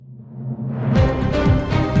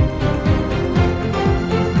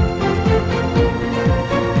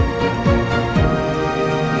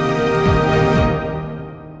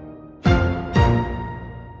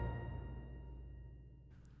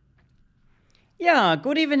Yeah,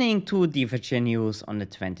 good evening to DeFiChain News on the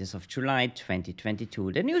 20th of July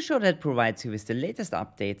 2022, the news show that provides you with the latest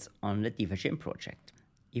updates on the DeFiChain project.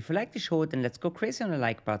 If you like the show, then let's go crazy on the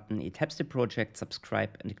like button. It helps the project. Subscribe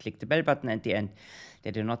and click the bell button at the end.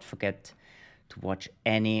 Then do not forget to watch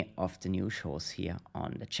any of the new shows here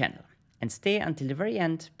on the channel. And stay until the very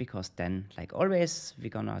end, because then, like always, we're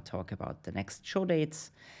gonna talk about the next show dates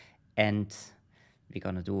and we're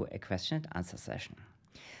gonna do a question and answer session.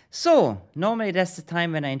 So, normally that's the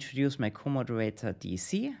time when I introduce my co-moderator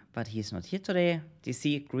DC, but he's not here today.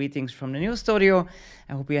 DC, greetings from the news studio.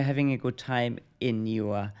 I hope you're having a good time in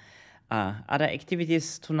your other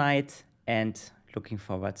activities tonight and looking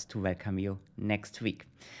forward to welcome you next week.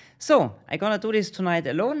 So, I'm gonna do this tonight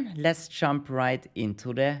alone. Let's jump right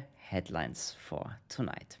into the headlines for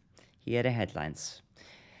tonight. Here are the headlines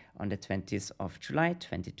on the 20th of July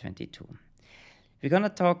 2022. I'm gonna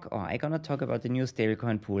talk about the new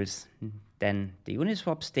stablecoin pools, then the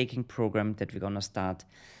Uniswap staking program that we're gonna start.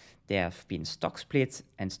 There have been stock splits,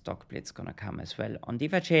 and stock splits gonna come as well on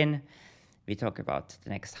DeFiChain. We talk about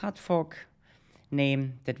the next hard fork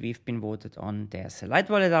name that we've been voted on. There's a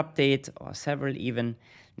light wallet update, or several even.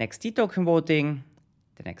 Next D-token voting,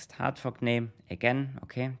 the next hard fork name again,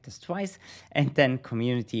 okay, that's twice, and then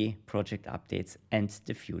community project updates and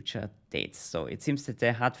the future dates. So it seems that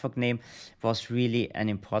the hard fork name was really an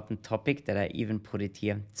important topic that I even put it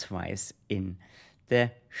here twice in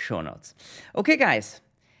the show notes. Okay, guys,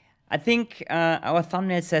 I think our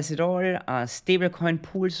thumbnail says it all. Stablecoin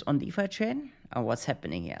pools on DeFiChain. What's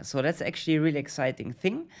happening here? So that's actually a really exciting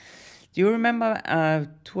thing. Do you remember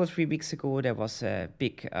 2 or 3 weeks ago there was a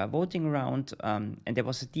big voting round and there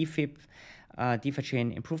was a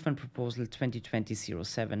DeFiChain Improvement Proposal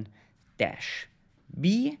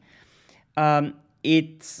 2020-07-B.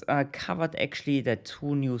 It covered actually that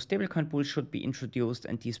 2 new stablecoin pools should be introduced,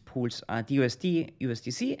 and these pools are DUSD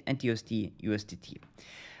USDC and DUSD USDT.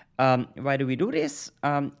 Why do we do this?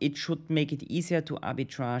 It should make it easier to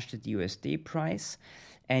arbitrage the USD price,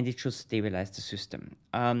 and it should stabilize the system.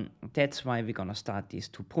 That's why we're gonna start these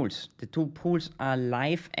 2 pools. The 2 pools are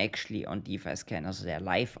live actually on DeFiScan, so they're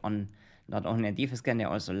live on not only on DeFiScan, they're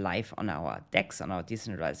also live on our DEX, on our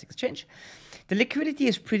decentralized exchange. The liquidity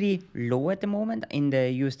is pretty low at the moment. In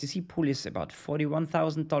the USDC pool is about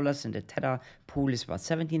 $41,000, and the Tether pool is about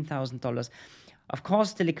 $17,000. Of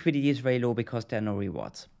course, the liquidity is very low because there are no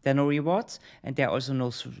rewards. There are no rewards, and there are also no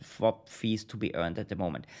swap fees to be earned at the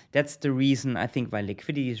moment. That's the reason, I think, why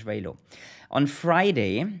liquidity is very low. On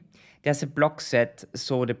Friday, there's a block set.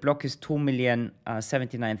 So the block is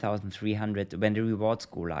 2,079,300 when the rewards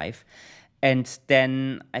go live. And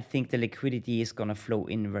then I think the liquidity is going to flow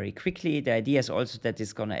in very quickly. The idea is also that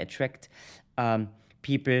it's going to attract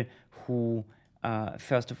people who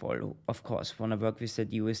first of all, of course, want to work with the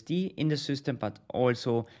USD in the system, but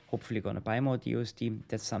also hopefully going to buy more USD.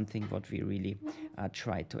 That's something what we really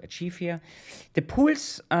try to achieve here. The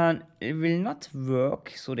pools will not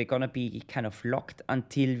work, so they're going to be kind of locked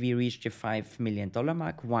until we reach the $5 million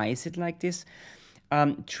mark. Why is it like this?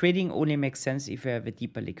 Trading only makes sense if you have a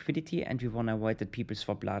deeper liquidity, and we want to avoid that people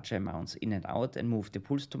swap larger amounts in and out and move the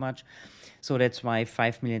pools too much. So that's why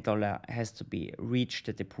 $5 million has to be reached,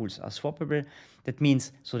 that the pools are swappable. That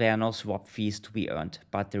means so there are no swap fees to be earned,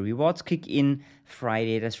 but the rewards kick in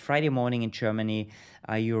Friday. That's Friday morning in Germany,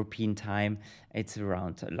 European time. It's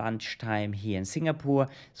around lunchtime here in Singapore.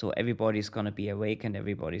 So everybody's going to be awake and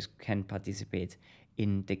everybody can participate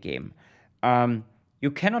in the game. You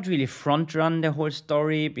cannot really front run the whole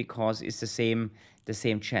story because it's the same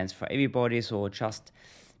chance for everybody. So just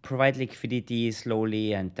provide liquidity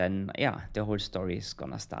slowly, and then the whole story is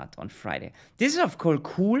gonna start on Friday. This is of course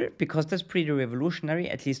cool because that's pretty revolutionary,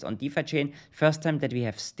 at least on DeFiChain. First time that we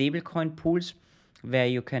have stablecoin pools where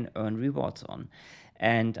you can earn rewards on,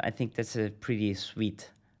 and I think that's a pretty sweet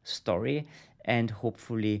story. And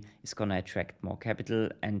hopefully it's gonna attract more capital,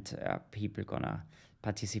 and people gonna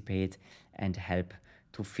participate and help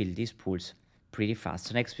to fill these pools pretty fast.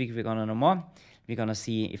 So next week we're gonna know more. We're gonna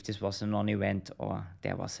see if this was a non-event or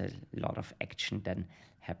there was a lot of action then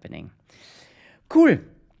happening. Cool.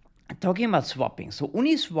 Talking about swapping. So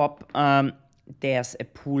Uniswap, there's a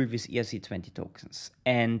pool with ERC20 tokens,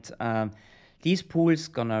 and these pools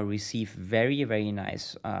gonna receive very, very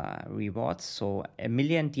nice rewards. So 1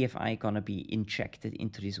 million DFI gonna be injected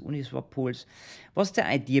into these Uniswap pools. What's the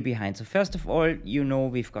idea behind? So first of all,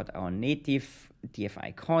 we've got our native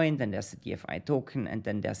DFI coin, then there's a DFI token, and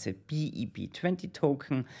then there's a BEP20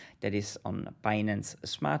 token that is on Binance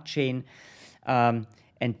Smart Chain.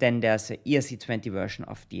 And then there's an ERC20 version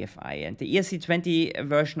of DFI. And the ERC20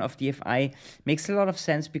 version of DFI makes a lot of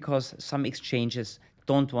sense because some exchanges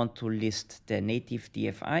don't want to list the native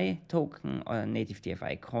DFI token or native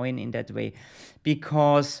DFI coin in that way,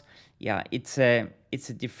 because yeah, it's a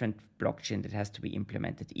different blockchain that has to be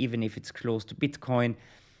implemented. Even if it's close to Bitcoin,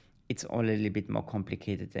 it's all a little bit more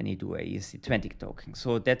complicated than you do a ERC20 token.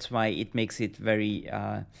 So that's why it makes it very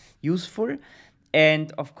useful.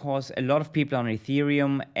 And of course, a lot of people are on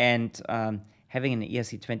Ethereum, and having an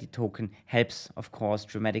ERC20 token helps, of course,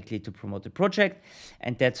 dramatically to promote the project.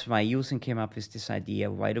 And that's why Usen came up with this idea.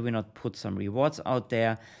 Why do we not put some rewards out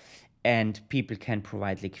there and people can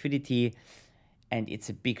provide liquidity? And it's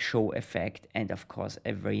a big show effect, and of course,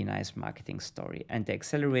 a very nice marketing story. And the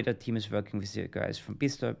accelerator team is working with you guys from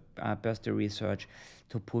Birthday Research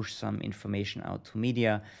to push some information out to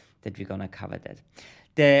media that we're gonna cover that.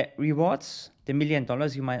 The rewards, the $1 million,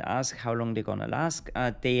 you might ask how long they're gonna last.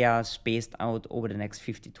 They are spaced out over the next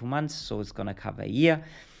 52 months, so it's gonna cover a year.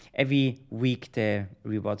 Every week, the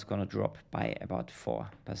reward's gonna drop by about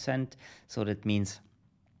 4%. So that means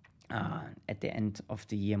at the end of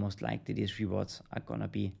the year, most likely these rewards are gonna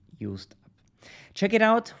be used up. Check it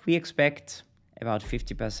out. We expect about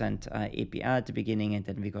 50% APR at the beginning, and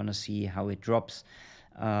then we're gonna see how it drops.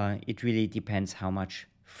 It really depends how much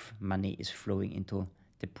money is flowing into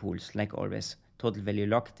the pools. Like always, total value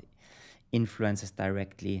locked influences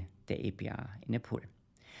directly the APR in a pool.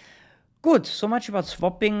 Good, so much about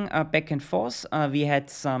swapping back and forth. We had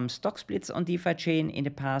some stock splits on DeFiChain in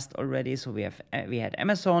the past already. So we had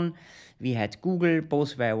Amazon, we had Google,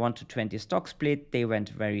 both were 1-20 stock split. They went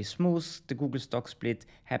very smooth. The Google stock split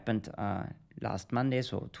happened last Monday,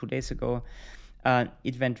 so 2 days ago.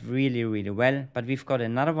 It went really, really well, but we've got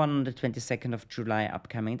another one on the 22nd of July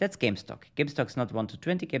upcoming. That's GameStop. GameStop's not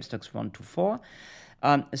 1-20, GameStop's 1-4.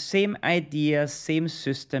 Same idea, same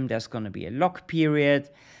system. There's going to be a lock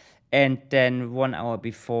period. And then 1 hour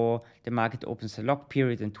before the market opens the lock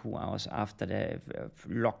period and 2 hours after the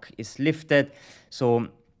lock is lifted. So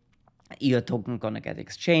your token gonna get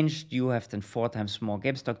exchanged. You have then 4 times more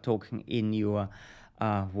GameStop token in your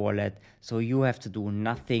wallet. So you have to do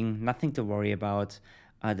nothing to worry about.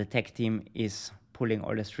 The tech team is pulling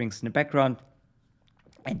all the strings in the background,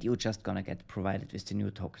 and you're just gonna get provided with the new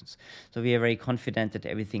tokens. So we are very confident that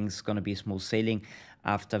everything's gonna be smooth sailing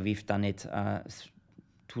after we've done it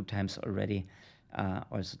 2 times already.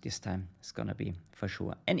 Also this time it's gonna be for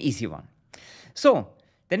sure an easy one. So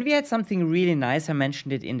then we had something really nice. I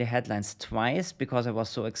mentioned it in the headlines twice because I was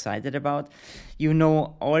so excited about. You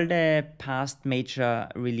know, all the past major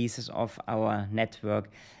releases of our network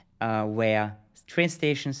were train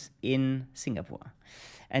stations in Singapore.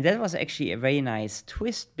 And that was actually a very nice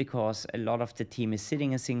twist because a lot of the team is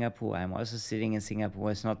sitting in Singapore. I'm also sitting in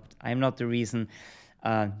Singapore. I'm not the reason.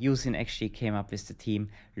 Usin actually came up with the team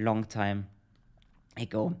long time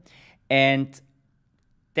ago. And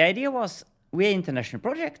the idea was, we're an international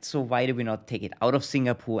project, so why do we not take it out of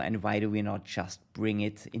Singapore and why do we not just bring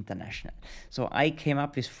it international? So I came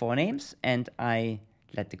up with 4 names and I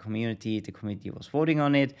led the community. The community was voting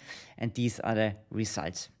on it, and these are the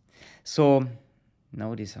results. So,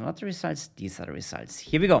 no, these are not the results. These are the results.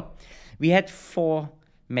 Here we go. We had 4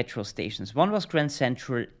 metro stations. One was Grand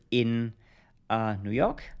Central in New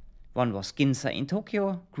York, one was Ginza in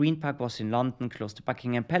Tokyo, Green Park was in London, close to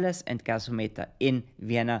Buckingham Palace, and Gasometer in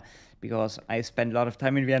Vienna, because I spent a lot of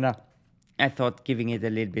time in Vienna. I thought giving it a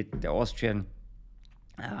little bit the Austrian,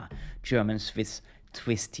 German, Swiss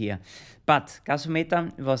twist here. But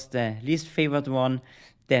Gasometer was the least favored one.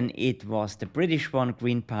 Then it was the British one,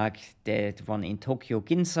 Green Park, the one in Tokyo,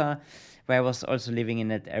 Ginza, where I was also living in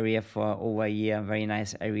that area for over a year, very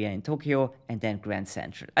nice area in Tokyo, and then Grand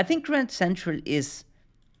Central. I think Grand Central is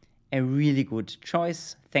a really good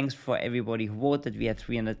choice. Thanks for everybody who voted. We had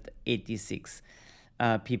 386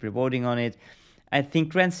 people voting on it. I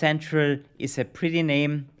think Grand Central is a pretty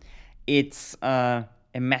name. It's a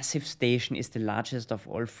massive station, it's the largest of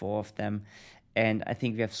all 4 of them. And I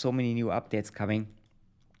think we have so many new updates coming.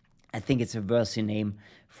 I think it's a worthy name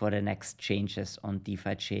for the next changes on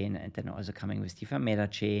DeFiChain, and then also coming with DeFi Meta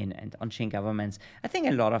Chain and on-chain governments. I think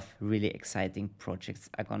a lot of really exciting projects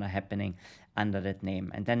are going to happening under that name.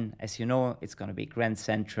 And then, as you know, it's going to be Grand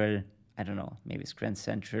Central, I don't know, maybe it's Grand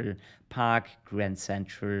Central Park, Grand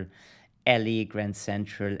Central Alley, Grand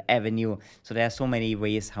Central Avenue. So there are so many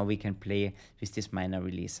ways how we can play with these minor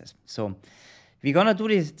releases. So we're going to do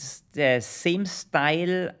this the same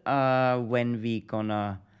style when we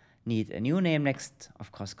gonna need a new name next.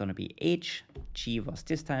 Of course, gonna be H. G was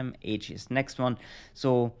this time, H is next one.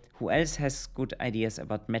 So who else has good ideas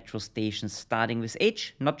about metro stations starting with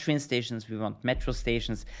H? Not train stations, we want metro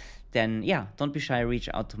stations. Then yeah, don't be shy, reach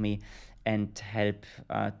out to me and help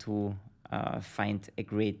to find a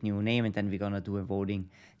great new name, and then we're gonna do a voting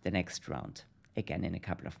the next round again in a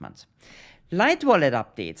couple of months. Light Wallet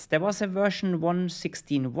updates. There was a version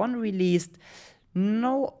 1.16.1 released.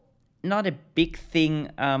 No, not a big thing,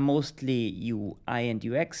 mostly UI and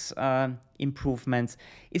UX improvements.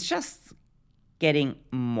 It's just getting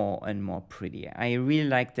more and more prettier. I really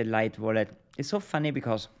like the Light Wallet. It's so funny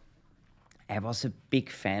because I was a big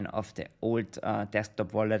fan of the old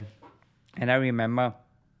desktop wallet, and I remember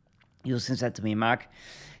you said to me, Mark,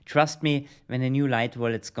 trust me, when a new Light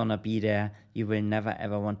Wallet's gonna be there, you will never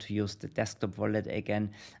ever want to use the desktop wallet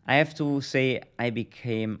again. I have to say, I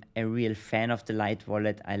became a real fan of the Light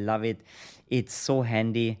Wallet. I love it. It's so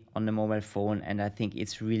handy on the mobile phone, and I think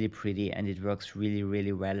it's really pretty and it works really,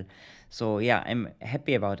 really well. So yeah, I'm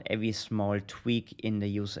happy about every small tweak in the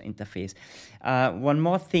user interface. One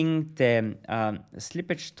more thing, the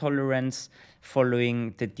slippage tolerance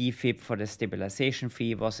following the DFIB for the stabilization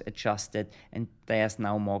fee was adjusted, and there's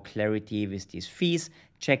now more clarity with these fees.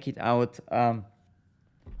 Check it out.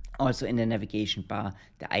 Also in the navigation bar,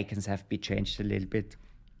 the icons have been changed a little bit.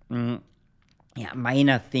 Yeah,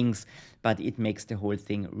 minor things, but it makes the whole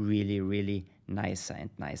thing really, really nicer and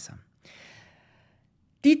nicer.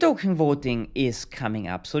 D-token voting is coming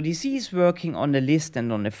up. So DC is working on the list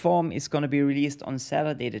and on the form. It's going to be released on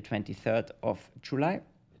Saturday, the 23rd of July.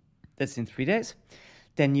 That's in 3 days.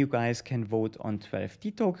 Then you guys can vote on 12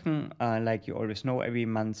 D-token. Like you always know, every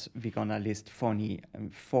month we're going to list 4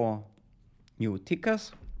 new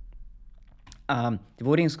tickers. The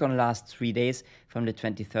voting is going to last 3 days from the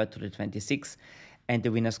 23rd to the 26th. And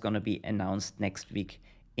the winner is going to be announced next week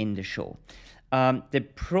in the show. The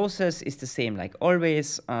process is the same like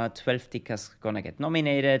always. 12 tickers gonna get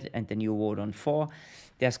nominated, and then you vote on 4.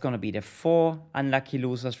 There's gonna be the 4 unlucky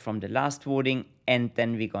losers from the last voting, and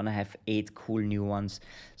then we're gonna have 8 cool new ones.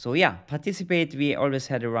 So yeah, participate. We always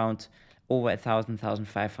had around over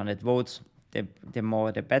 1,500 votes. The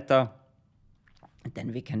more the better. And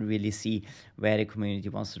then we can really see where the community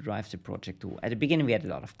wants to drive the project to. At the beginning, we had a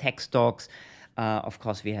lot of tech stocks. Of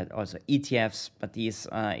course, we had also ETFs, but these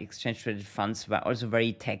exchange-traded funds were also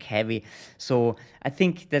very tech-heavy. So I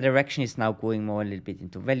think the direction is now going more a little bit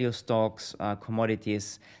into value stocks,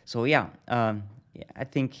 commodities. So yeah, I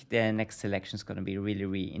think the next selection is going to be really,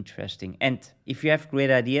 really interesting. And if you have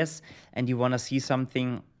great ideas and you want to see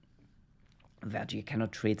something that you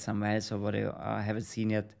cannot trade somewhere else or what you haven't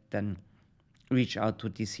seen yet, then reach out to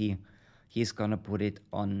DC. He's gonna put it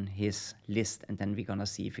on his list, and then we're gonna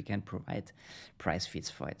see if we can provide price feeds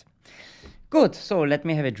for it. Good, so let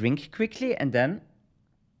me have a drink quickly, and then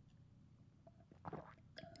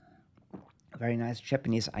very nice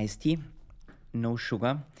Japanese iced tea, no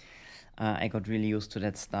sugar. I got really used to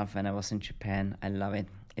that stuff when I was in Japan. I love it.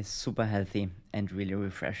 It's super healthy and really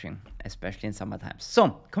refreshing, especially in summer times.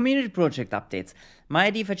 So, community project updates. My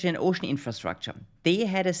DeFiChain Ocean Infrastructure, they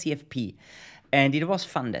had a CFP, and it was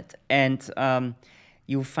funded. And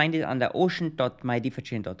you find it under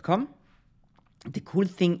ocean.mydefichain.com. The cool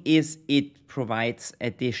thing is it provides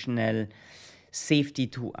additional safety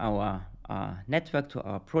to our network, to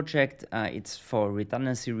our project. It's for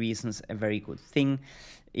redundancy reasons a very good thing.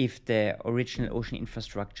 If the original Ocean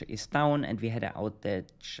infrastructure is down, and we had an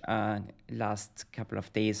outage last couple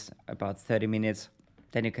of days, about 30 minutes,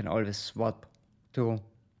 then you can always swap to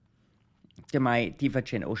my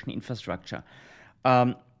DeFiChain Ocean infrastructure.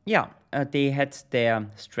 They had their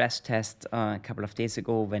stress test a couple of days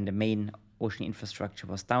ago when the main Ocean infrastructure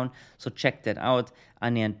was down. So check that out.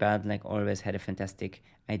 Anya and Bernd, like always, had a fantastic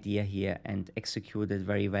idea here and executed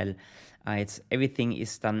very well. Everything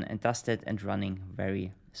is done and dusted and running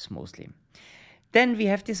very smoothly. Then we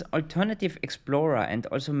have this alternative explorer, and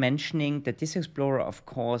also mentioning that this explorer, of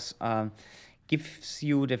course, gives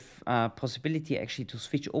you the possibility actually to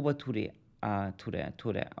switch over to the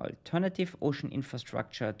alternative Ocean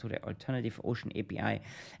infrastructure, to the alternative Ocean API.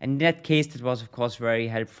 And in that case, that was of course very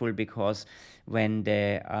helpful, because when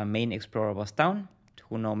the main explorer was down,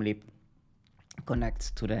 who normally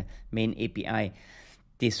connects to the main API,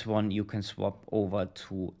 this one you can swap over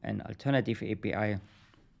to an alternative API,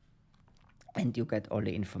 and you get all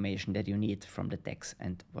the information that you need from the DEX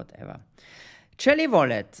and whatever. Jelly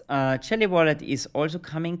Wallet. Jelly Wallet is also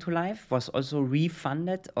coming to life, was also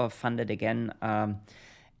refunded or funded again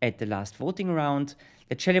at the last voting round.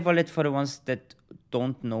 The Jelly Wallet, for the ones that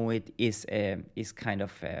don't know it, is kind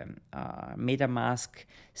of a MetaMask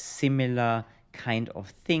similar kind of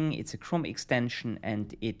thing. It's a Chrome extension,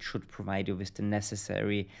 and it should provide you with the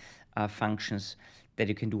necessary functions that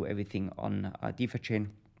you can do everything on DeFiChain,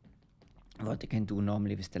 what you can do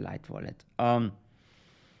normally with the Light Wallet.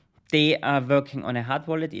 They are working on a hard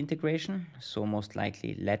wallet integration, so most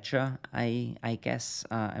likely Ledger, I guess.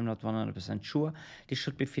 I'm not 100% sure. This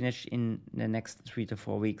should be finished in the next 3 to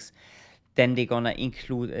 4 weeks. Then they're gonna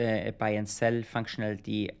include a buy and sell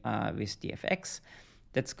functionality with DFX.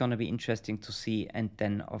 That's gonna be interesting to see. And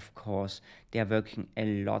then, of course, they are working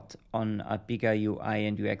a lot on bigger UI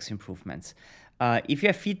and UX improvements. If you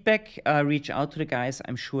have feedback, reach out to the guys.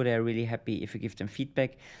 I'm sure they're really happy if you give them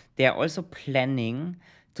feedback. They are also planning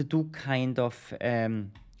to do kind of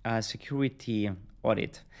a security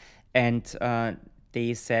audit. And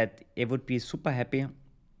they said it would be super happy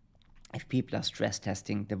if people are stress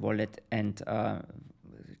testing the wallet and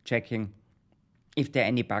checking if there are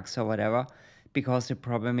any bugs or whatever, because the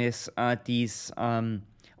problem is these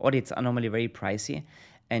audits are normally very pricey.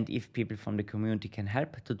 And if people from the community can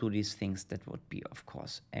help to do these things, that would be, of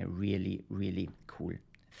course, a really, really cool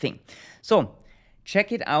thing. So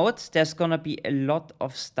check it out. There's going to be a lot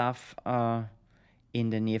of stuff in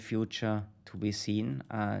the near future to be seen.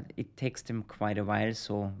 It takes them quite a while,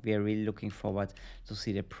 so we are really looking forward to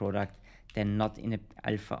see the product, then not in an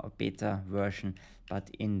alpha or beta version, but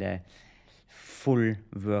in the full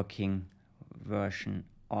working version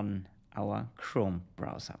on our Chrome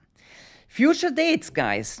browser. Future dates,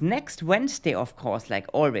 guys. Next Wednesday, of course, like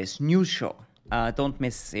always, news show. Don't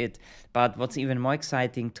miss it. But what's even more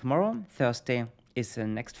exciting, tomorrow, Thursday, is the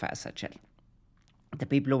next Fireside Chat. The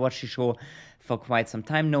people who watch the show for quite some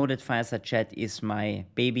time know that Fireside Chat is my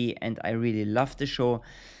baby, and I really love the show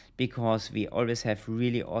because we always have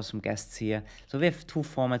really awesome guests here. So we have 2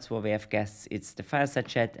 formats where we have guests. It's the Fireside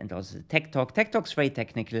Chat and also the Tech Talk. Tech Talk's very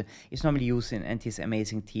technical. It's normally using and his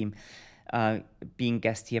amazing team being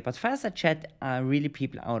guest here. But Fireside Chat are really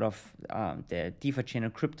people out of the DeFiChain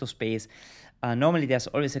and crypto space. Normally there's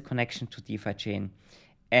always a connection to DeFiChain.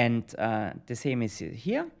 And the same is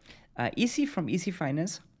here. Easy from Easy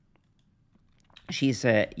Finance. She's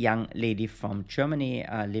a young lady from Germany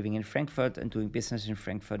living in Frankfurt and doing business in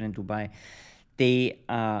Frankfurt and Dubai. They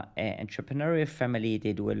are an entrepreneurial family.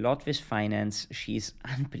 They do a lot with finance. She's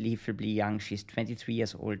unbelievably young. She's 23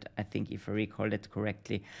 years old, I think, if I recall it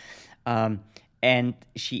correctly. And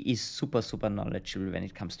she is super, super knowledgeable when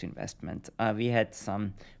it comes to investment. We had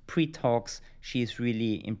some pre-talks. She's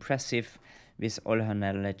really impressive with all her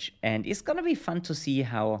knowledge. And it's going to be fun to see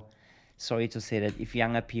how, sorry to say that, if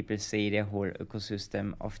younger people say the whole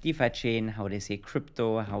ecosystem of DeFiChain, how they say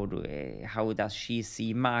crypto, how does she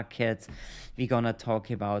see markets. We're going to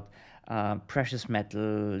talk about precious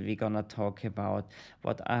metal. We're going to talk about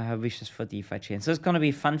what are her wishes for DeFiChain. So it's going to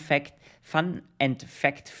be fun and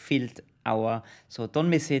fact-filled hour. So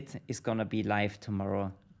don't miss it. It's going to be live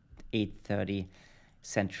tomorrow, 8:30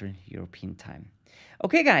 Central European Time.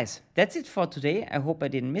 Okay, guys, that's it for today. I hope I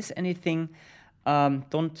didn't miss anything.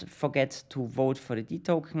 Don't forget to vote for the D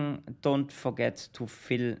token. Don't forget to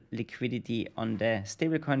fill liquidity on the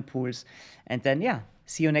stablecoin pools. And then, yeah,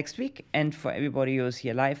 see you next week. And for everybody who's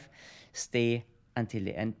here live, stay until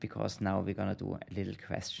the end, because now we're going to do a little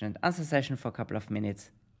question and answer session for a couple of minutes.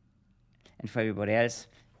 And for everybody else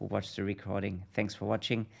who watched the recording, thanks for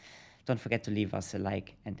watching. Don't forget to leave us a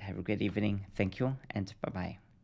like and have a great evening. Thank you and bye-bye.